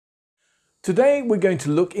Today we're going to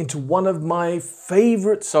look into one of my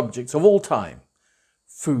favourite subjects of all time,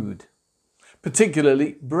 food,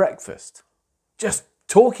 particularly breakfast. Just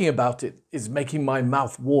talking about it is making my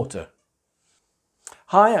mouth water.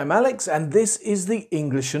 Hi, I'm Alex and this is the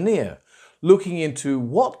Englishoneer, looking into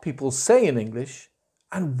what people say in English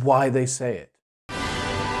and why they say it.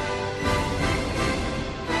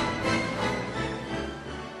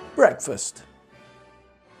 Breakfast.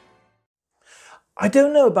 I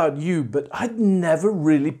don't know about you, but I'd never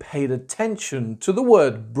really paid attention to the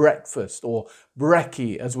word breakfast, or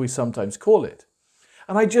brekkie as we sometimes call it.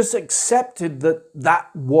 And I just accepted that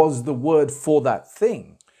that was the word for that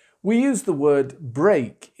thing. We use the word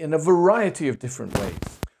break in a variety of different ways.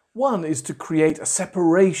 One is to create a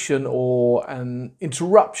separation or an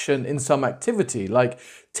interruption in some activity, like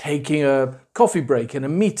taking a coffee break in a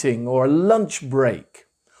meeting or a lunch break,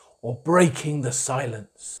 or breaking the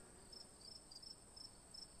silence.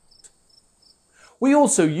 We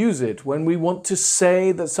also use it when we want to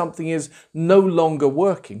say that something is no longer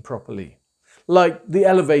working properly, like the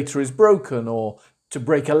elevator is broken, or to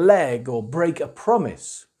break a leg, or break a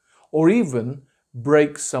promise, or even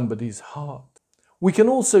break somebody's heart. We can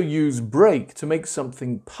also use break to make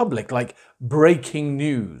something public, like breaking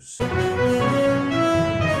news.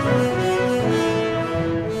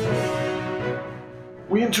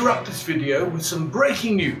 We interrupt this video with some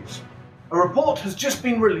breaking news. A report has just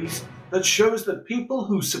been released that shows that people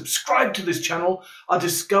who subscribe to this channel are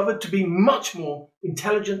discovered to be much more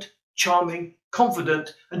intelligent, charming,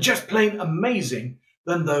 confident, and just plain amazing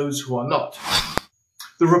than those who are not.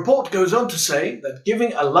 The report goes on to say that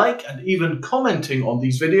giving a like and even commenting on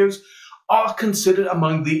these videos are considered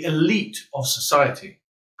among the elite of society,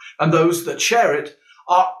 and those that share it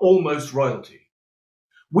are almost royalty.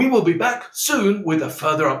 We will be back soon with a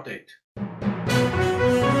further update.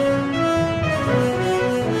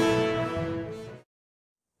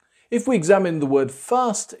 If we examine the word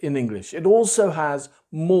fast in English, it also has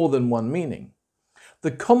more than one meaning.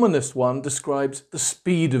 The commonest one describes the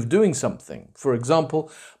speed of doing something. For example,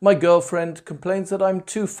 my girlfriend complains that I'm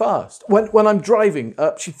too fast. When I'm driving,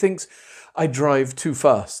 she thinks I drive too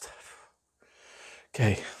fast.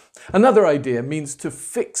 Okay. Another idea means to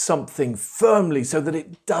fix something firmly so that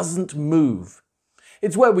it doesn't move.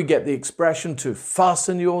 It's where we get the expression to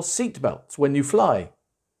fasten your seatbelts when you fly.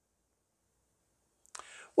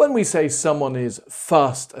 When we say someone is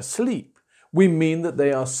fast asleep, we mean that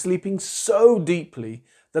they are sleeping so deeply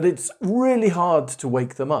that it's really hard to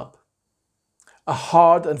wake them up. A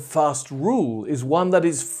hard and fast rule is one that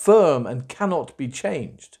is firm and cannot be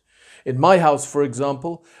changed. In my house, for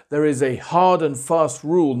example, there is a hard and fast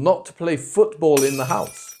rule not to play football in the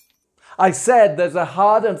house. I said there's a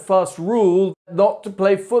hard and fast rule not to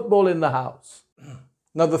play football in the house.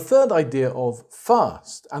 Now, the third idea of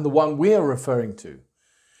fast, and the one we are referring to,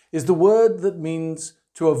 is the word that means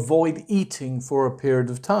to avoid eating for a period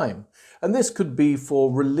of time. And this could be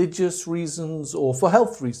for religious reasons or for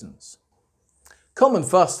health reasons. Common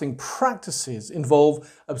fasting practices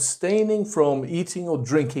involve abstaining from eating or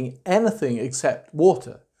drinking anything except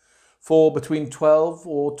water for between 12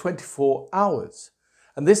 or 24 hours.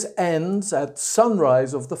 And this ends at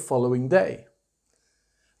sunrise of the following day.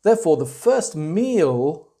 Therefore, the first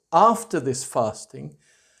meal after this fasting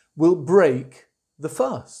will break the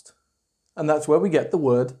fast. And that's where we get the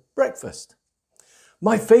word breakfast.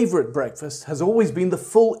 My favourite breakfast has always been the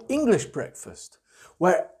full English breakfast,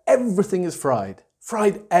 where everything is fried.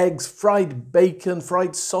 Fried eggs, fried bacon,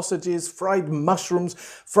 fried sausages, fried mushrooms,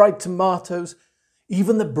 fried tomatoes.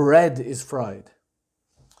 Even the bread is fried.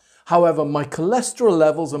 However, my cholesterol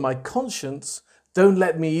levels and my conscience don't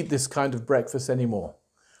let me eat this kind of breakfast anymore.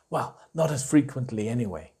 Well, not as frequently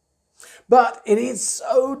anyway. But it is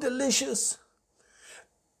so delicious.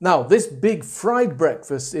 Now, this big fried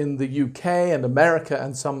breakfast in the UK and America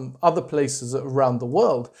and some other places around the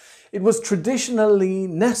world, it was traditionally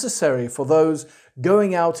necessary for those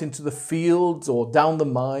going out into the fields or down the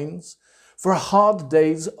mines for a hard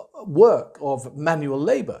day's work of manual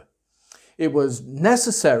labour. It was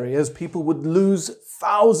necessary as people would lose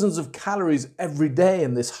thousands of calories every day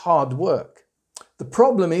in this hard work. The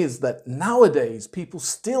problem is that nowadays people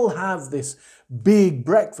still have this big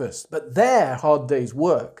breakfast, but their hard day's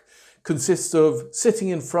work consists of sitting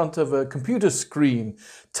in front of a computer screen,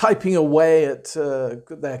 typing away at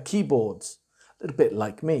their keyboards, a little bit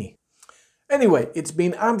like me. Anyway, it's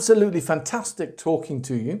been absolutely fantastic talking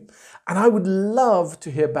to you, and I would love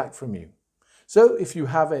to hear back from you. So if you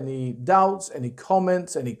have any doubts, any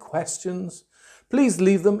comments, any questions, please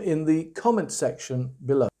leave them in the comment section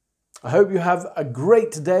below. I hope you have a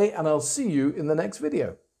great day and I'll see you in the next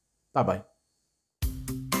video. Bye bye.